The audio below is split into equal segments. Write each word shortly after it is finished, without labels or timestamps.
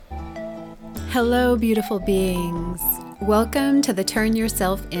Hello, beautiful beings. Welcome to the Turn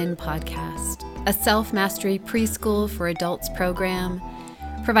Yourself In podcast, a self-mastery preschool for adults program,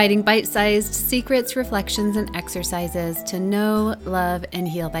 providing bite-sized secrets, reflections, and exercises to know, love, and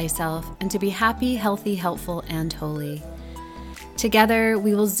heal thyself, and to be happy, healthy, helpful, and holy. Together,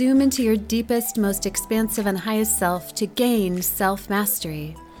 we will zoom into your deepest, most expansive, and highest self to gain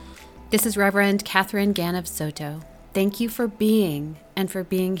self-mastery. This is Reverend Catherine Ganav Soto. Thank you for being and for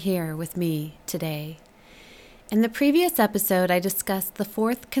being here with me today. In the previous episode, I discussed the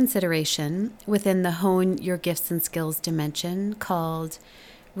fourth consideration within the Hone Your Gifts and Skills dimension called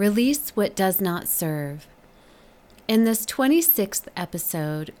Release What Does Not Serve. In this 26th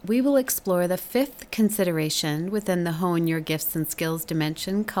episode, we will explore the fifth consideration within the Hone Your Gifts and Skills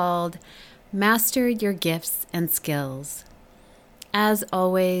dimension called Master Your Gifts and Skills. As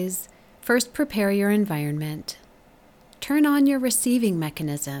always, first prepare your environment. Turn on your receiving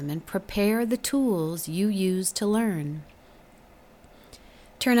mechanism and prepare the tools you use to learn.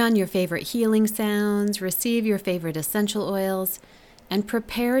 Turn on your favorite healing sounds, receive your favorite essential oils, and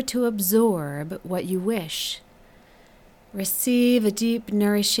prepare to absorb what you wish. Receive a deep,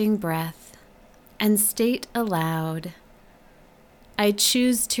 nourishing breath and state aloud, I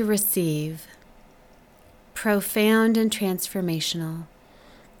choose to receive. Profound and transformational.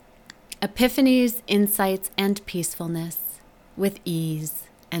 Epiphanies, insights, and peacefulness with ease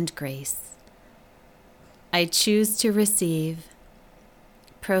and grace. I choose to receive.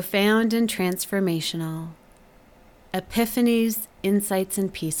 Profound and transformational. Epiphanies, insights,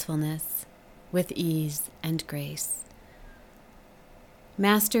 and peacefulness with ease and grace.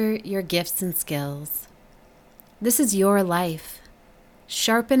 Master your gifts and skills. This is your life.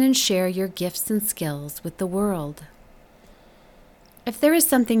 Sharpen and share your gifts and skills with the world. If there is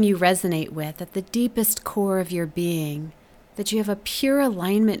something you resonate with at the deepest core of your being, that you have a pure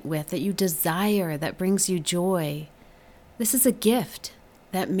alignment with, that you desire, that brings you joy, this is a gift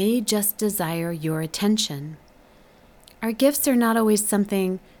that may just desire your attention. Our gifts are not always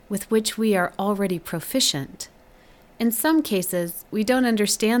something with which we are already proficient. In some cases, we don't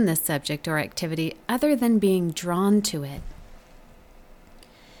understand this subject or activity other than being drawn to it.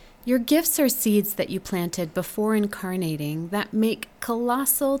 Your gifts are seeds that you planted before incarnating that make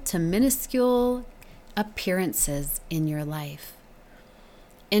colossal to minuscule appearances in your life.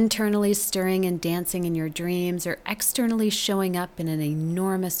 Internally stirring and dancing in your dreams or externally showing up in an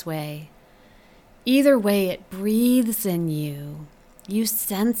enormous way. Either way, it breathes in you. You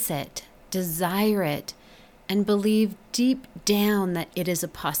sense it, desire it, and believe deep down that it is a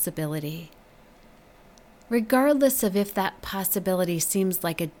possibility. Regardless of if that possibility seems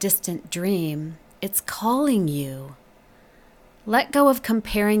like a distant dream, it's calling you. Let go of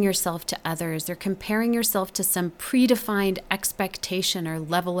comparing yourself to others or comparing yourself to some predefined expectation or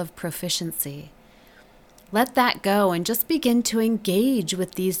level of proficiency. Let that go and just begin to engage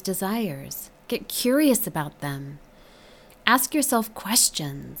with these desires. Get curious about them. Ask yourself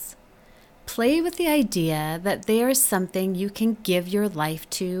questions. Play with the idea that they are something you can give your life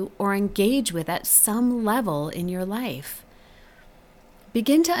to or engage with at some level in your life.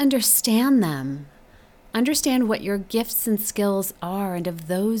 Begin to understand them. Understand what your gifts and skills are and of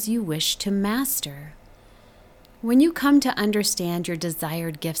those you wish to master. When you come to understand your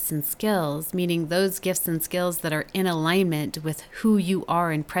desired gifts and skills, meaning those gifts and skills that are in alignment with who you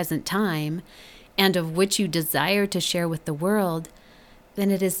are in present time and of which you desire to share with the world, then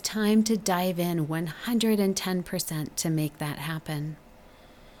it is time to dive in 110% to make that happen.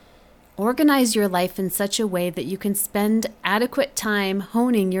 Organize your life in such a way that you can spend adequate time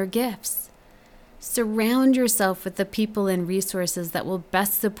honing your gifts. Surround yourself with the people and resources that will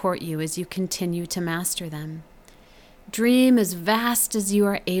best support you as you continue to master them. Dream as vast as you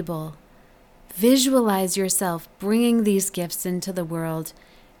are able. Visualize yourself bringing these gifts into the world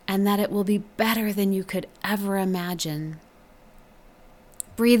and that it will be better than you could ever imagine.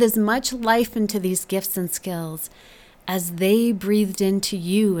 Breathe as much life into these gifts and skills as they breathed into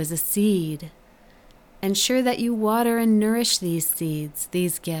you as a seed. Ensure that you water and nourish these seeds,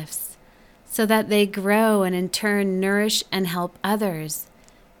 these gifts, so that they grow and in turn nourish and help others.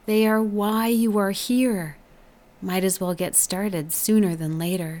 They are why you are here. Might as well get started sooner than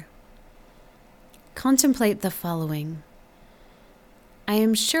later. Contemplate the following. I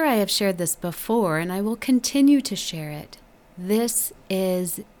am sure I have shared this before, and I will continue to share it. This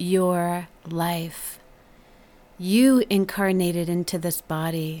is your life. You incarnated into this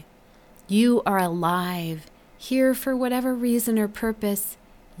body. You are alive, here for whatever reason or purpose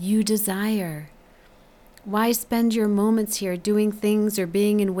you desire. Why spend your moments here doing things or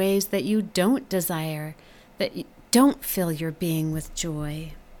being in ways that you don't desire, that don't fill your being with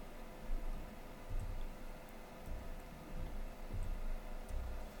joy?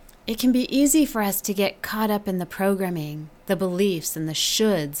 It can be easy for us to get caught up in the programming, the beliefs, and the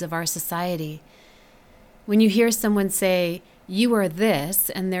shoulds of our society. When you hear someone say, you are this,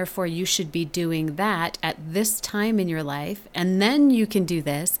 and therefore you should be doing that at this time in your life, and then you can do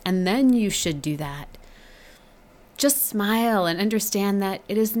this, and then you should do that. Just smile and understand that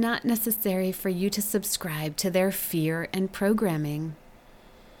it is not necessary for you to subscribe to their fear and programming.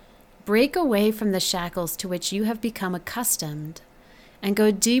 Break away from the shackles to which you have become accustomed and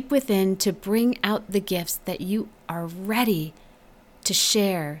go deep within to bring out the gifts that you are ready to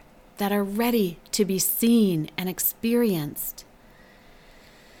share, that are ready to be seen and experienced.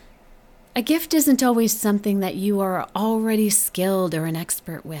 A gift isn't always something that you are already skilled or an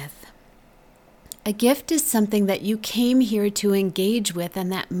expert with. A gift is something that you came here to engage with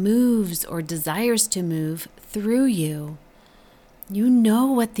and that moves or desires to move through you. You know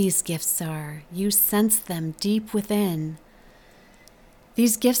what these gifts are. You sense them deep within.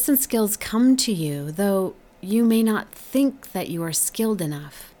 These gifts and skills come to you, though you may not think that you are skilled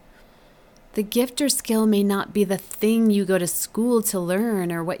enough. The gift or skill may not be the thing you go to school to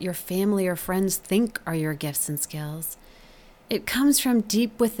learn or what your family or friends think are your gifts and skills. It comes from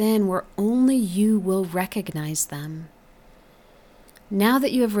deep within where only you will recognize them. Now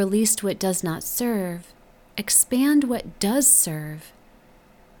that you have released what does not serve, expand what does serve.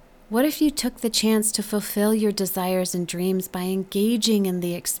 What if you took the chance to fulfill your desires and dreams by engaging in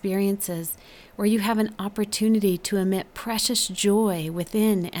the experiences where you have an opportunity to emit precious joy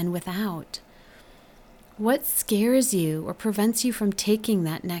within and without? What scares you or prevents you from taking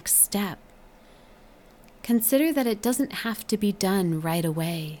that next step? Consider that it doesn't have to be done right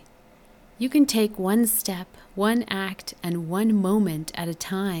away. You can take one step, one act, and one moment at a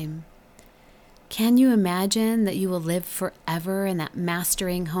time. Can you imagine that you will live forever and that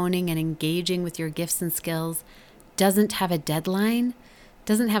mastering, honing, and engaging with your gifts and skills doesn't have a deadline,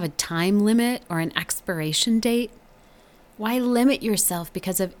 doesn't have a time limit or an expiration date? Why limit yourself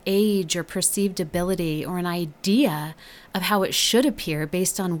because of age or perceived ability or an idea of how it should appear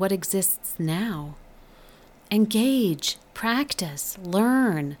based on what exists now? Engage, practice,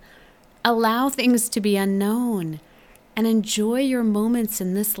 learn, allow things to be unknown, and enjoy your moments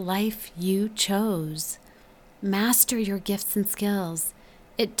in this life you chose. Master your gifts and skills.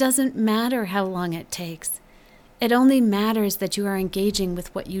 It doesn't matter how long it takes. It only matters that you are engaging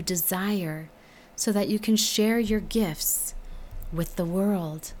with what you desire so that you can share your gifts with the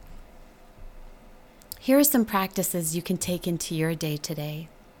world. Here are some practices you can take into your day today.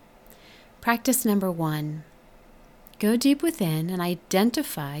 Practice number 1. Go deep within and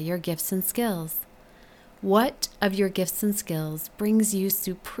identify your gifts and skills. What of your gifts and skills brings you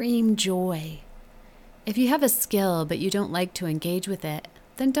supreme joy? If you have a skill but you don't like to engage with it,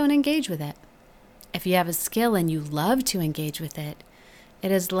 then don't engage with it. If you have a skill and you love to engage with it,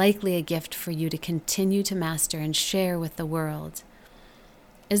 it is likely a gift for you to continue to master and share with the world.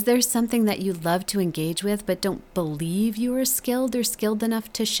 Is there something that you love to engage with but don't believe you are skilled or skilled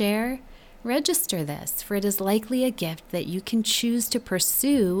enough to share? Register this, for it is likely a gift that you can choose to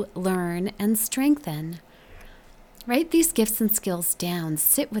pursue, learn, and strengthen. Write these gifts and skills down,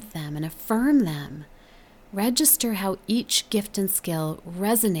 sit with them, and affirm them. Register how each gift and skill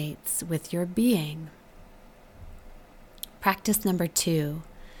resonates with your being. Practice number 2.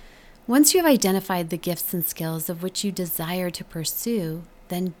 Once you have identified the gifts and skills of which you desire to pursue,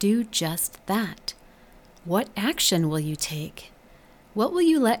 then do just that. What action will you take? What will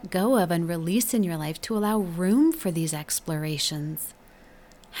you let go of and release in your life to allow room for these explorations?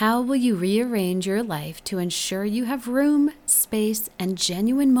 How will you rearrange your life to ensure you have room, space, and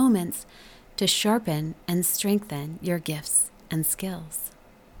genuine moments to sharpen and strengthen your gifts and skills?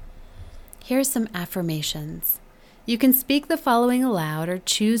 Here are some affirmations. You can speak the following aloud or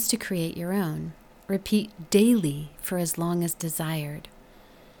choose to create your own. Repeat daily for as long as desired.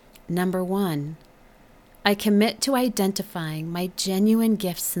 Number 1. I commit to identifying my genuine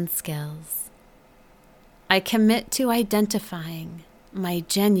gifts and skills. I commit to identifying my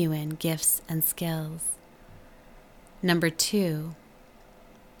genuine gifts and skills. Number 2.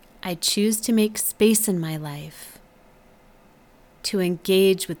 I choose to make space in my life to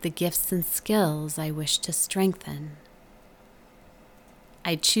engage with the gifts and skills I wish to strengthen.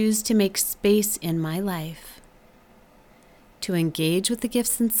 I choose to make space in my life to engage with the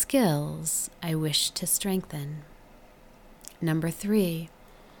gifts and skills I wish to strengthen. Number 3,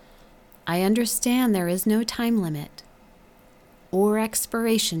 I understand there is no time limit or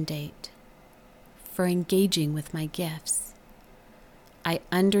expiration date for engaging with my gifts. I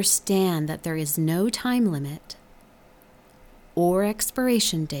understand that there is no time limit or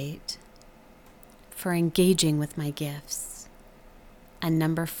expiration date for engaging with my gifts. And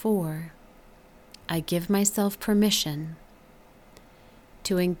number 4, I give myself permission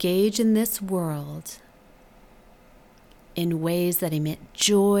to engage in this world in ways that emit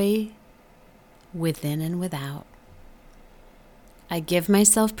joy within and without. I give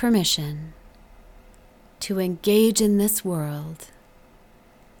myself permission to engage in this world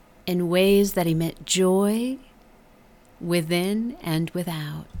in ways that emit joy within and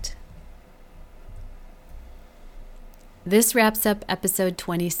without. This wraps up episode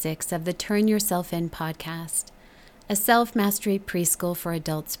 26 of the Turn Yourself In podcast, a self-mastery preschool for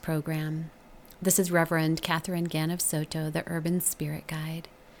adults program. This is Reverend Catherine Gann of Soto, the Urban Spirit Guide.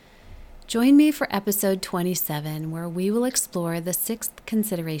 Join me for episode 27, where we will explore the 6th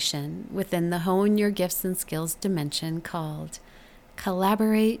consideration within the Hone Your Gifts and Skills dimension called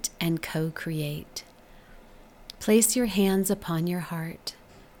Collaborate and Co-Create. Place your hands upon your heart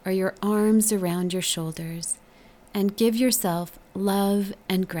or your arms around your shoulders and give yourself love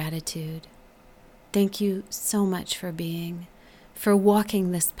and gratitude. Thank you so much for being, for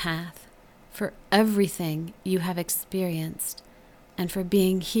walking this path, for everything you have experienced, and for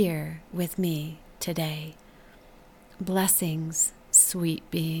being here with me today. Blessings, sweet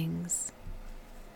beings.